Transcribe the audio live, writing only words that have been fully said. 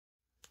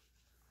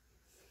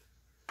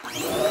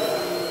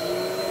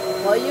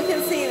Well, you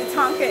can see that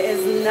Tonka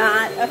is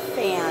not a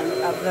fan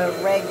of the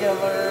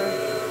regular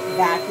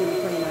vacuum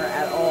cleaner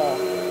at all.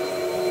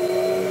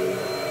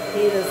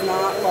 He does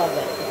not love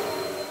it.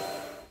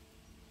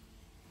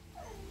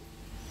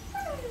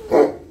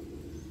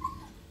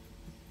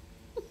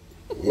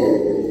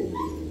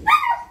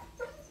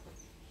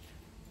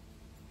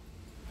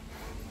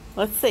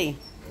 Let's see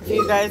if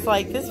you guys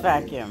like this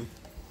vacuum.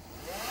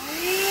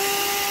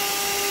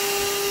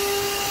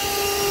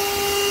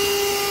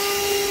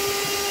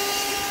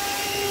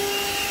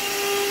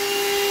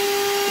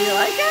 You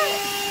like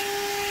it?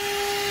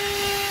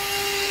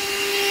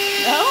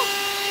 No?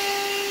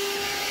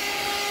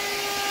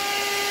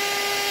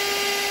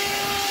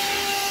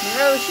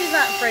 Monroe, she's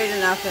not afraid of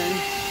nothing.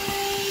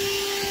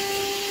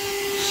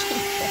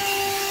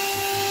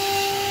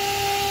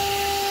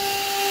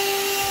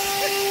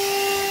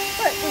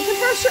 What? We can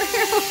brush your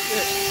hair with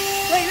it.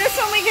 Like this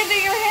one, we can do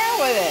your hair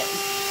with it.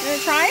 You want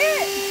to try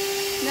it?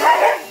 No?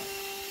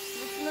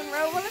 Does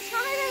Monroe want to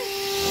try it?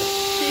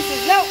 She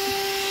says nope.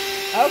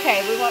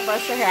 Okay, we won't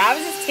brush your hair. I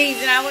was just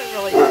teasing. I wouldn't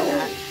really do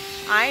that.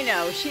 I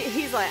know.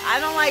 He's like, I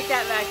don't like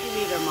that vacuum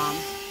either, Mom.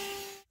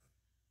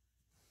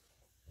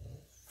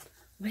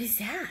 What is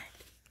that?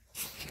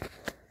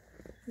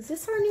 Is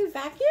this our new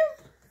vacuum?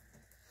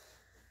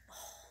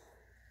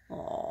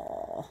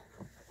 Oh,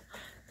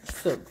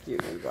 so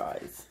cute, you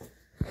guys.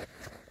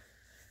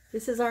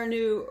 This is our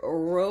new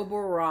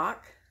Roborock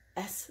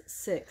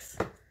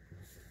S6.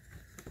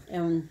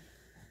 And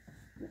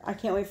I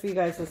can't wait for you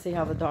guys to see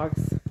how the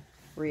dogs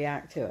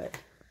react to it,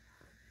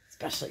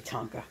 especially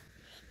Tonka.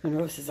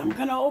 Monroe says, I'm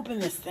gonna open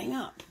this thing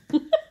up.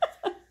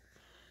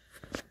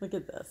 Look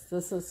at this.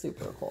 This is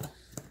super cool.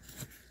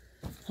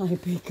 Hi,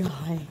 big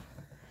guy.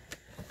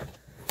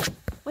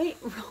 Wait,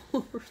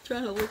 we're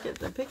trying to look at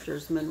the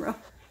pictures, Monroe.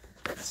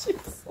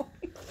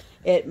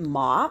 It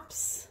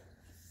mops.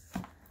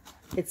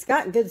 It's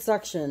got good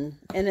suction,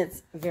 and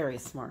it's very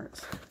smart.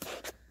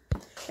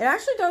 It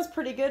actually does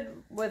pretty good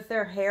with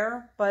their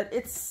hair, but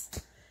it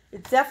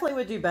definitely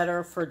would do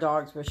better for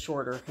dogs with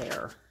shorter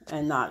hair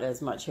and not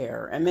as much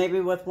hair. And maybe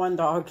with one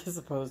dog as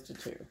opposed to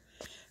two.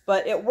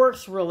 But it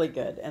works really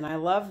good. And I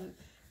love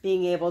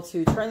being able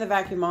to turn the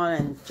vacuum on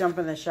and jump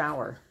in the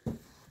shower.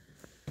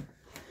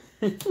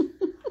 Monroe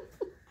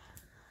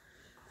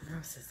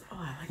says, oh,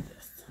 I like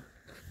this.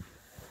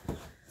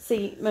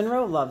 See,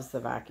 Monroe loves the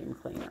vacuum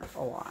cleaner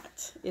a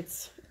lot.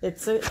 It's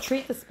a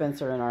treat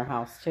dispenser in our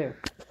house too.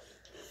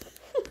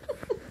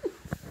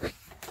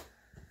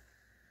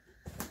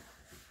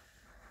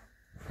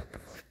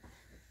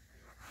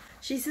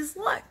 She says,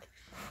 look,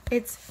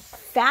 it's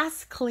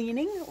fast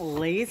cleaning,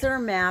 laser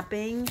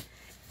mapping,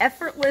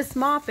 effortless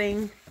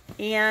mopping,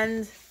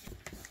 and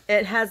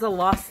it has a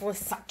lossless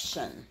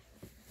suction.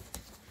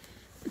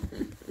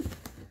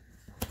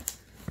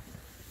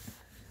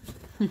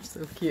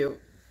 So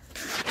cute.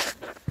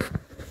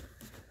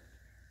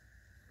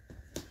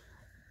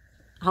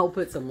 I'll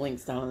put some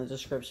links down in the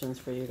descriptions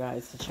for you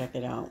guys to check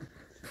it out.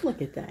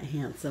 Look at that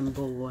handsome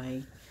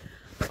boy.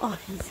 Oh,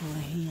 he's so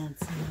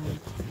handsome.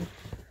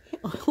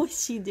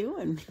 What's she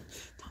doing?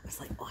 Thomas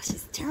like, oh,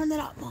 she's tearing it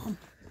up, Mom.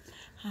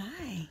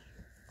 Hi.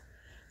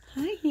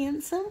 Hi,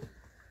 handsome.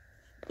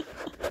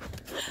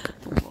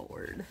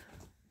 Lord.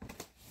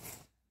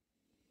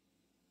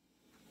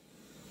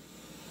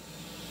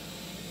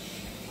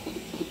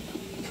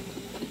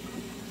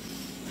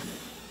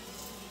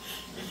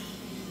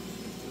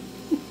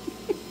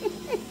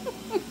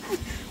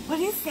 What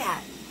is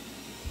that?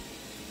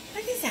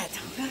 What is that,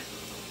 Tonka?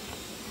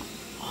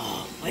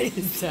 Oh, what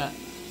is that?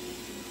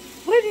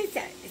 What is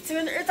that? It's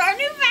our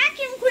new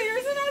vacuum cleaner.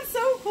 Isn't that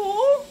so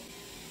cool?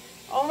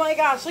 Oh my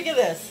gosh, look at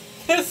this.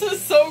 This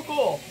is so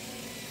cool.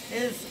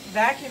 It is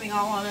vacuuming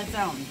all on its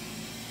own.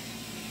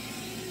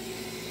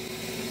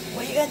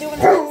 What are you going to do when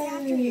it comes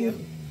after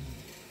you?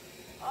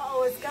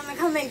 Oh, it's going to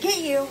come and get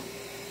you.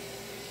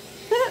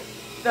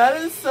 That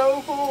is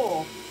so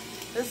cool.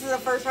 This is the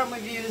first time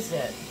we've used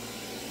it.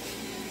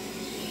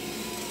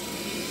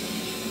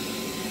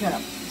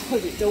 Gonna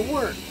put it to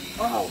work.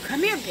 Oh,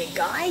 come here, big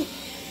guy.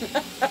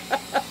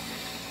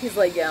 He's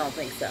like, yeah, I don't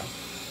think so.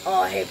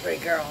 Oh, hey,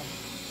 pretty girl.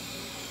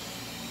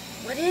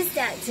 What is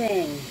that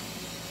thing?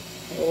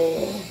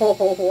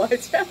 Oh,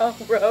 watch out,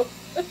 bro.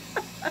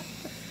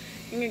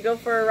 You gonna go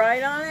for a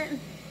ride on it?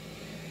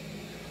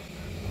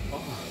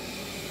 Oh.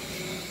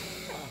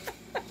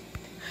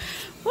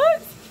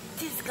 What?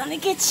 This is gonna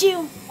get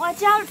you.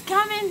 Watch out, it's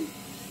coming.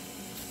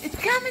 It's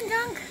coming,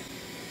 Dunk.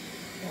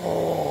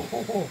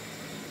 Oh.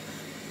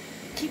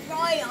 Keep your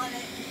eye on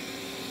it.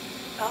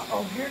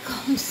 Uh-oh, here it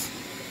comes.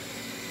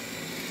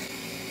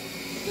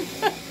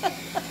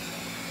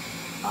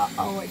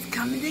 Uh-oh, it's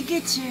coming to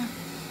get you.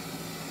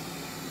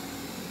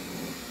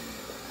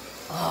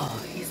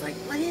 Oh, he's like,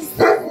 what is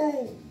this?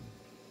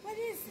 What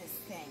is this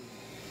thing?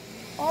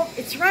 Oh,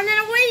 it's running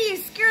away. You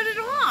scared it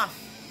off.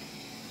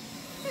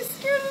 You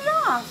scared it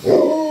off.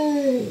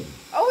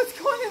 Oh, it's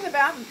going in the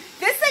bathroom.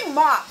 This thing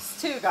mops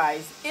too,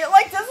 guys. It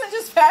like doesn't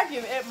just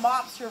vacuum, it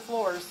mops your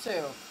floors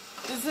too.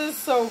 This is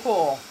so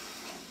cool.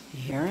 You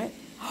hear it?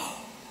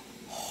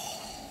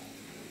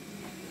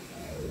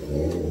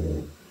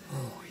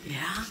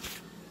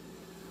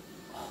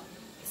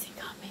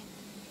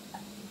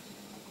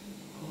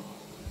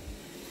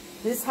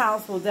 This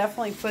house will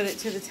definitely put it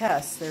to the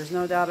test. There's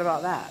no doubt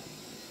about that.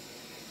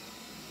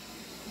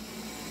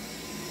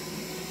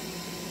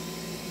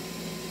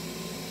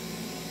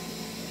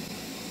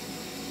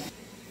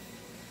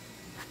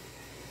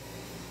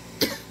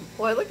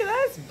 Boy, look at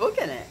that. It's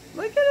booking it.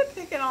 Look at it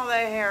picking all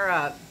that hair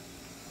up.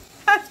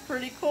 That's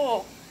pretty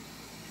cool.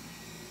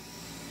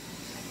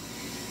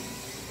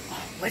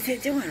 Oh, what's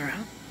it doing, Ro?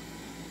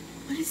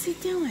 What is he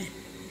doing?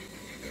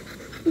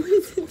 What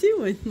is it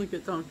doing? Look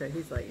at Tonka.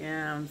 He's like,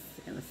 yeah, I'm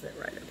just going to sit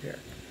right up here.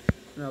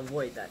 I'm going to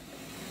avoid that.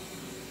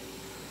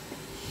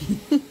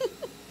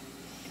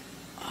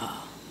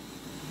 Oh.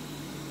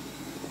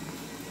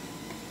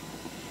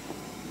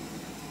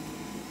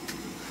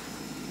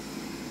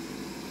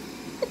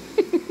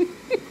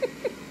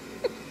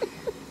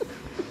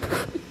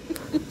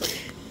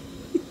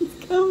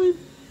 It's coming.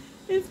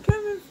 It's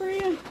coming for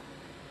you.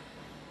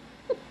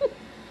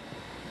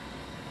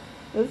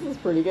 This is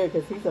pretty good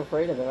because he's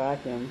afraid of the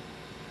vacuum.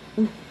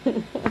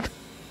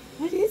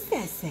 What is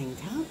that thing,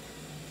 Tom?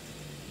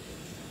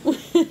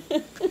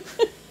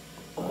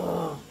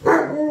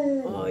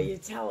 Oh, you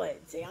tell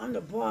it. Say, I'm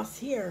the boss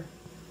here.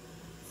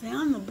 Say,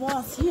 I'm the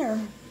boss here.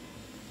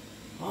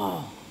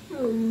 Oh.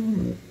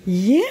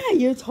 Yeah,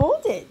 you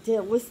told it. Did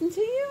it listen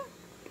to you?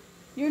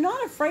 You're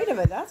not afraid of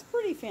it. That's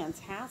pretty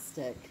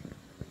fantastic.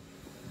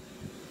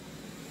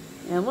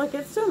 And look,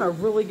 it's doing a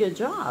really good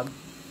job.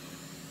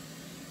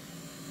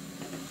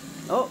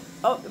 Oh,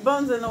 the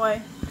bone's in the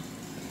way.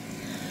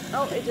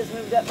 Oh, it just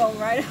moved that bone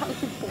right out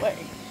of the way.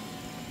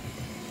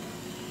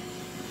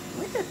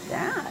 Look at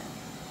that.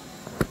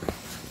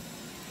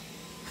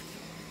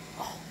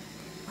 Oh,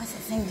 what's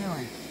that thing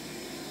doing?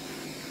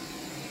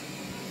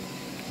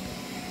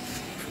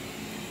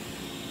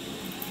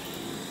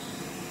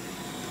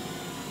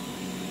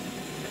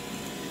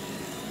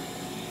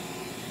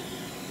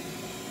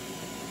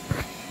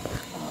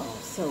 Oh,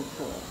 so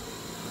cool.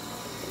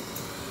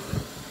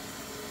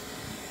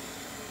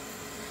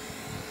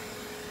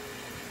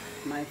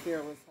 My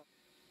fear was...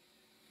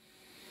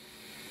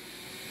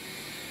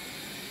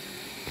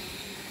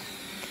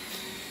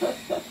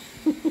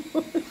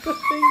 What did the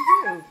thing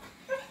do?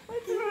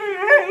 What did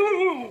it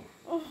do?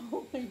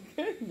 Oh my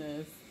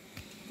goodness.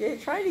 Did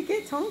it try to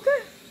get Tonka?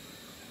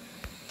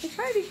 It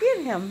tried to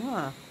get him,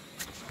 huh?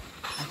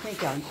 I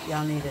think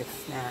y'all need a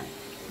snack.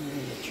 You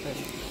need a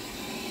treat.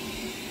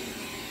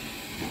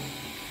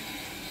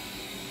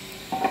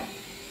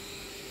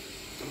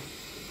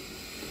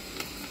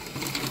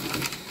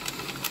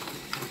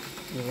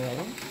 You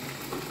ready?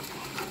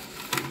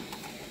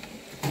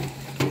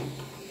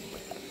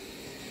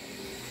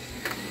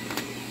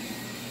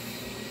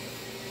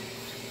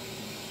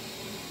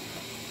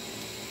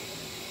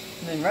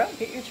 Monroe,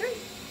 get your treat.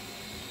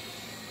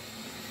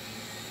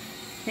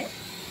 Yeah,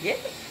 get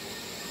it.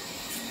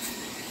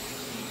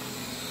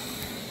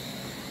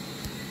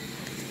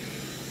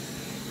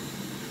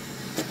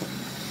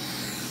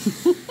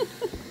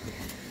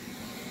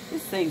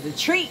 This thing's a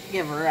treat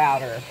giver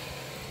outer.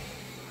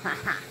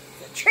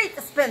 It's a treat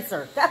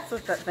dispenser. That's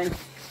what that thing's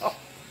called.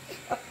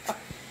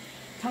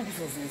 Tonka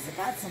says, "Is it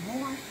got some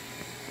more?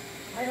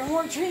 Are there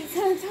more treats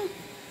in it, Tonka?"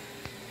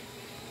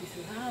 He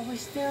says, "I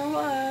wish there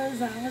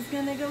was. I was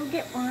gonna go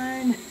get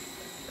one."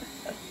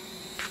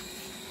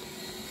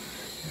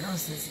 Girl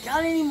says,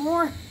 "Got any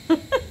more?" To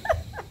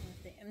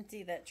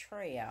empty that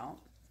tray out.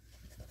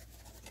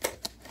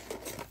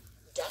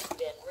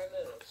 Dustbin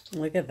removed.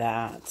 Look at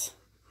that.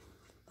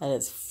 That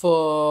is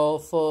full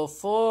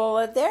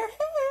of their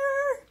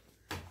hair.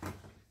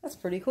 That's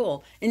pretty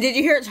cool. And did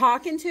you hear it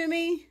talking to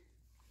me?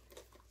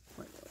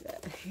 Look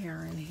at that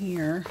hair in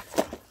here.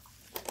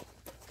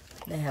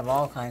 They have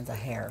all kinds of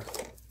hair.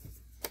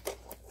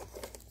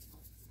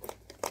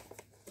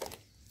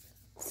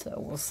 So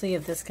we'll see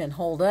if this can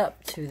hold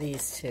up to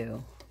these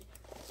two.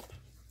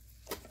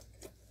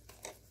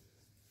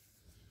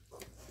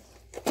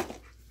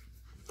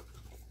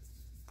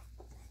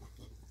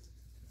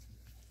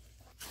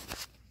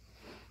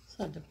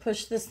 So to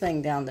push this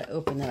thing down to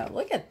open it up.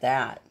 Look at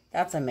that.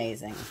 That's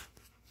amazing.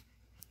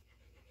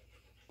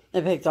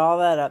 They picked all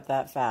that up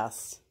that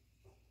fast.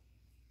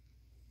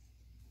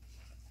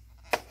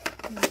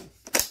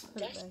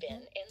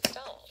 Dustbin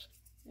installed.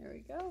 There we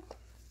go.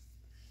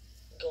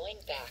 Going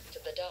back to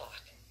the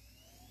dock.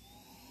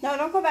 No,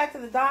 don't go back to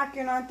the dock.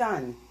 You're not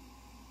done.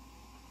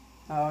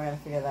 Oh, I gotta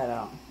figure that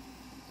out.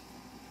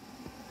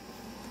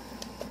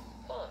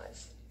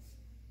 Pause.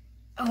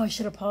 Oh, I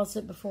should have paused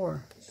it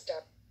before.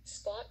 Start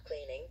spot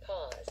cleaning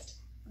paused.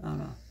 Oh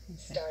no.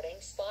 Okay. Starting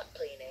spot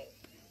cleaning.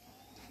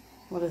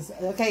 What is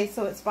it? Okay,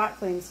 so it spot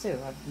cleans too.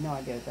 I have no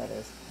idea what that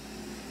is.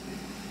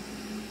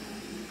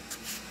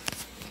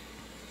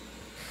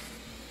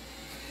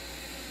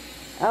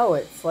 Oh,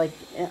 it's like,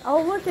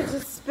 oh look, it's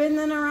just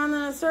spinning around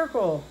in a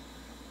circle.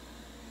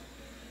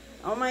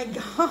 Oh my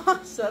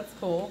gosh, that's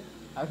cool.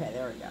 Okay,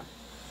 there we go.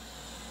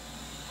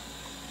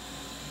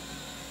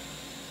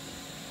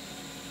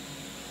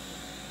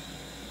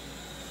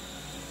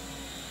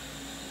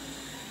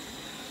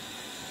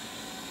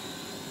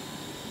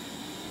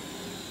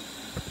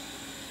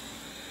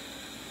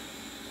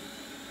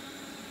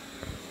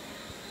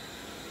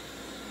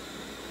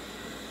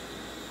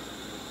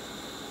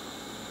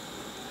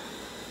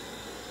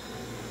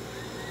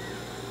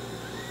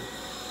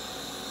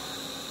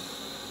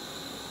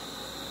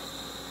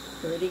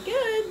 Pretty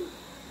good.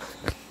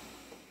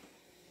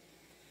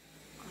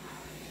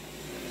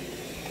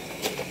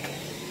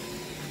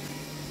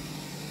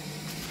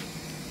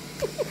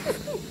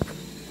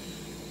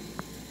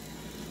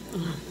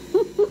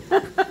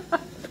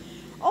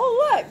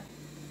 Oh, look.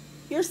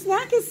 Your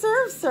snack is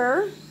served,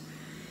 sir.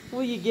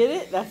 Will you get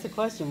it? That's the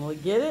question. Will you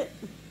get it?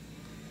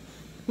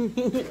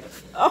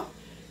 Oh,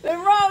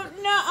 Monroe,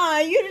 nuh-uh.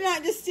 You did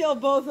not just steal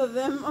both of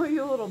them. Oh,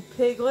 you little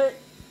piglet.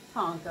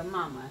 Tonka,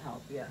 Mama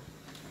help you.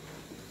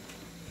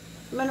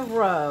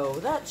 Monroe,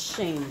 that's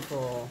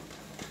shameful.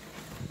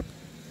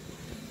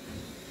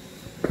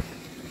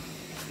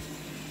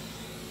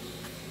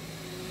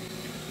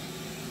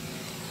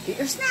 Get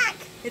your snack.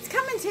 It's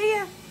coming to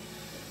you.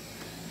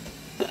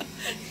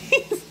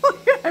 He's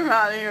like, I'm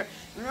out of here.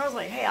 Monroe's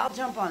like, hey, I'll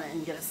jump on it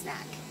and get a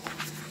snack.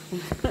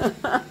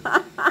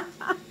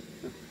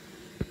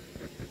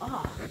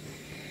 Oh,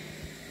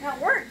 that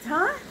worked,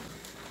 huh?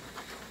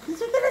 Did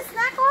you get a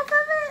snack off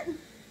of it?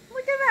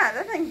 Look at that.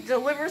 That thing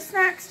delivers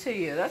snacks to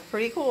you. That's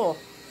pretty cool.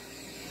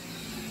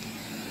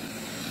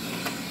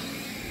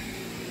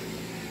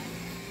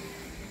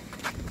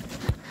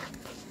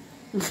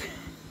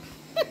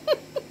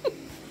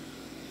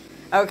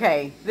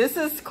 Okay, this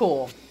is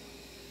cool.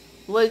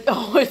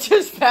 Oh, it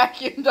just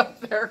vacuumed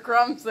up their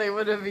crumbs they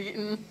would have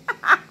eaten.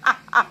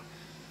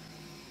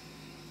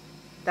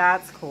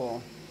 That's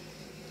cool.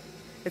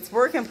 It's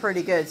working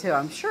pretty good, too.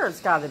 I'm sure it's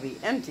got to be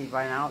empty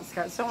by now. It's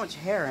got so much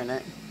hair in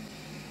it.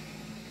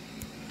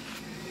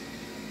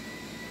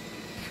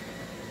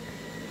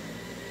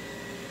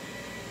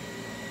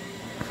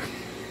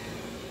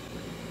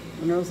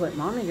 And I was like,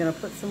 Mommy, gonna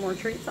put some more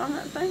treats on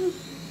that thing?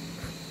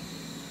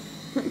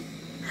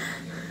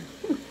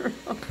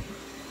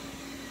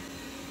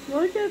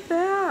 Look at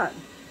that.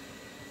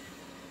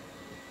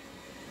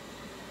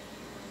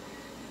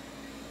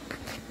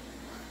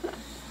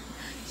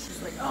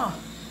 She's like, oh,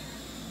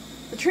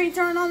 the treats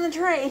aren't on the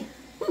tray.